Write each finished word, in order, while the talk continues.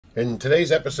In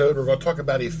today's episode, we're going to talk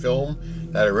about a film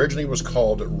that originally was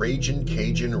called Ragin'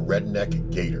 Cajun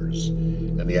Redneck Gators,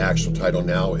 and the actual title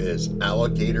now is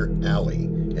Alligator Alley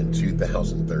in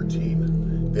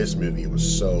 2013. This movie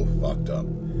was so fucked up.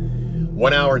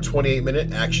 1 hour and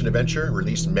 28-minute action adventure,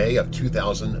 released May of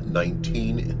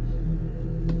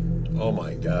 2019. Oh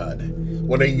my god.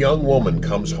 When a young woman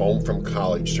comes home from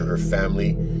college to her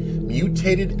family,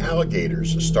 mutated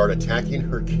alligators start attacking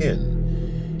her kin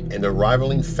and a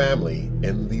rivaling family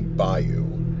in the bayou.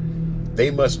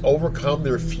 They must overcome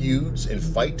their feuds and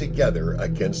fight together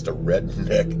against the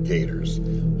redneck gators.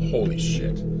 Holy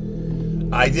shit.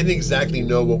 I didn't exactly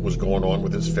know what was going on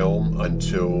with this film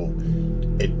until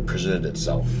it presented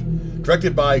itself.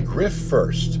 Directed by Griff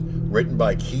Furst, written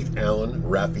by Keith Allan,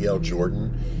 Rafael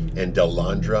Jordan, and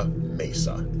Delondra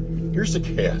Mesa. Here's the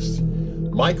cast.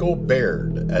 Michael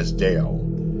Baird as Dale,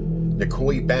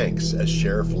 Nicoye Banks as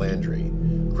Sheriff Landry,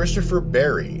 Christopher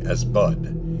Berry as Bud,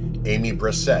 Amy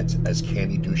Brissett as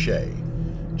Candy Duche,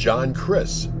 John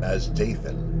Chris as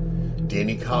Dathan,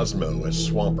 Danny Cosmo as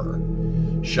Swamper,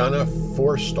 Shauna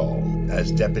Forstall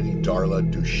as Deputy Darla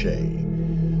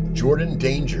Duche, Jordan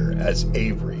Danger as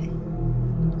Avery,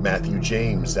 Matthew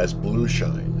James as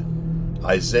Blueshine,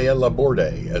 Isaiah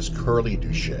Laborde as Curly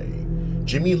Duche,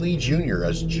 Jimmy Lee Jr.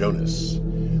 as Jonas,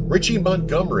 Richie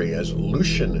Montgomery as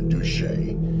Lucian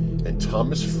Duche, and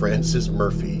Thomas Francis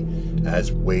Murphy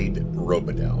as Wade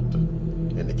Robidoux.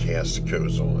 And the cast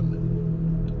goes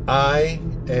on. I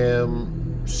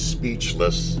am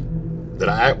speechless that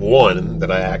I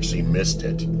actually missed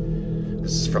it.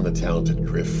 This is from the talented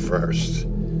Griff Furst.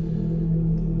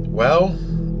 Well,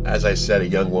 as I said, a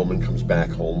young woman comes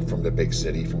back home from the big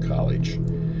city from college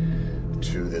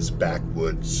to this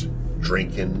backwoods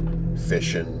drinking,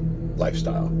 fishing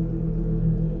lifestyle.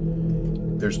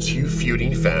 There's two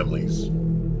feuding families,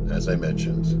 as I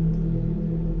mentioned.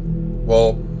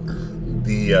 Well,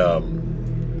 the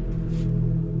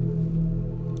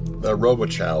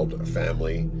Robichild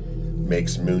family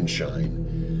makes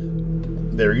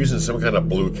moonshine. They're using some kind of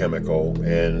blue chemical,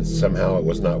 and somehow it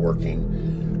was not working.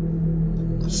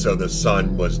 So the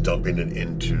son was dumping it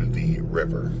into the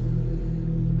river.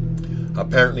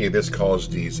 Apparently, this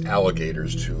caused these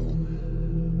alligators to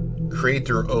create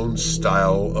their own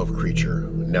style of creature.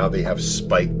 Now they have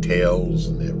spiked tails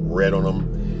and they have red on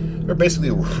them. They're basically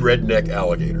redneck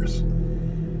alligators.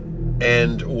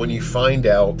 And when you find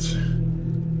out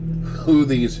who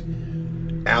these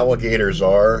alligators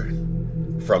are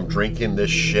from drinking this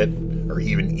shit or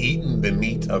even eating the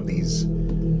meat of these,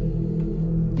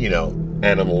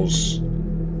 animals,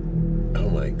 oh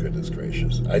my goodness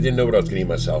gracious. I didn't know what I was getting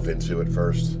myself into at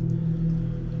first.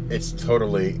 It's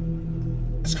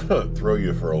going to throw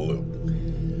you for a loop.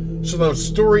 So the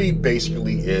story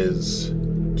basically is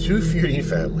two feuding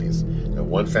families. Now,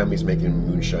 one family's making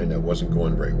moonshine that wasn't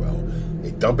going very well.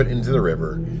 They dump it into the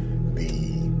river.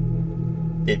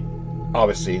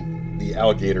 Obviously the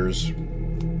alligators,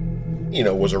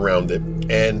 was around it,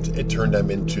 and it turned them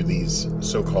into these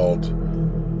so-called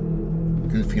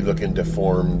goofy-looking,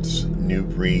 deformed new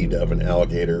breed of an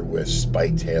alligator with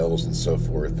spiked tails and so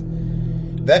forth.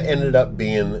 That ended up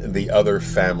being the other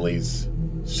family's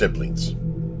siblings.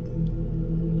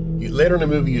 Later in the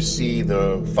movie, you see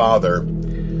the father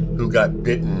who got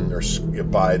bitten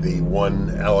by the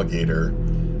one alligator,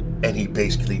 and he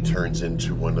basically turns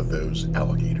into one of those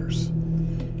alligators.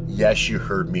 Yes, you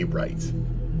heard me right.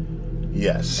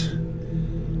 Yes.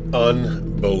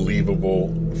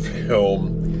 Unbelievable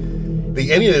film.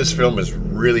 The ending of this film is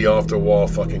really off the wall,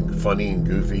 fucking funny and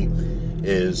goofy.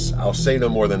 I'll say no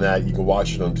more than that. You can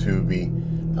watch it on Tubi.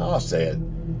 I'll say it.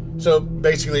 So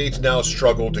basically, it's now a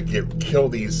struggle to kill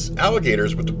these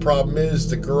alligators, but the problem is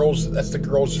that's the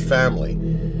girl's family.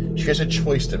 She has a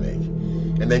choice to make.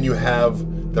 And then you have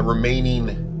the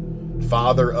remaining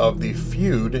father of the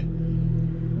feud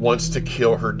wants to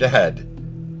kill her dad.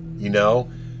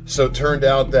 So it turned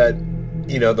out that,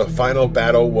 the final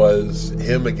battle was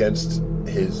him against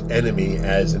his enemy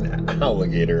as an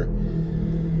alligator.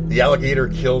 The alligator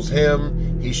kills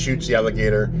him, he shoots the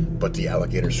alligator, but the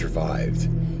alligator survived.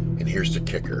 And here's the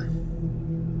kicker.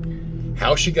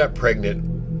 How she got pregnant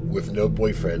with no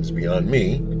boyfriends beyond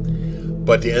me,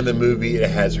 but at the end of the movie, it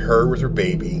has her with her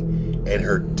baby and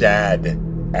her dad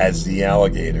as the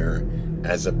alligator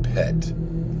as a pet.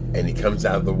 And he comes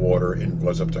out of the water and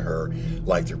goes up to her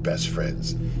like they're best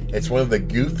friends. It's one of the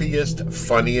goofiest,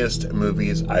 funniest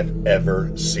movies I've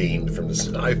ever seen from the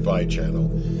Sci-Fi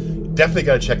Channel. Definitely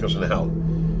got to check this one out.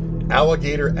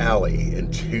 Alligator Alley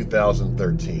in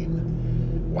 2013.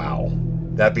 Wow.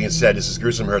 That being said, this is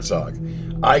Gruesome Herzog.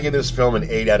 I give this film an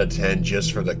 8 out of 10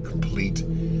 just for the complete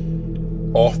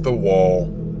off-the-wall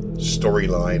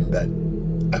storyline that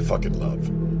I fucking love.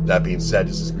 That being said,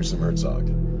 this is Gruesome Herzog,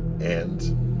 and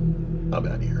I'm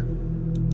out of here.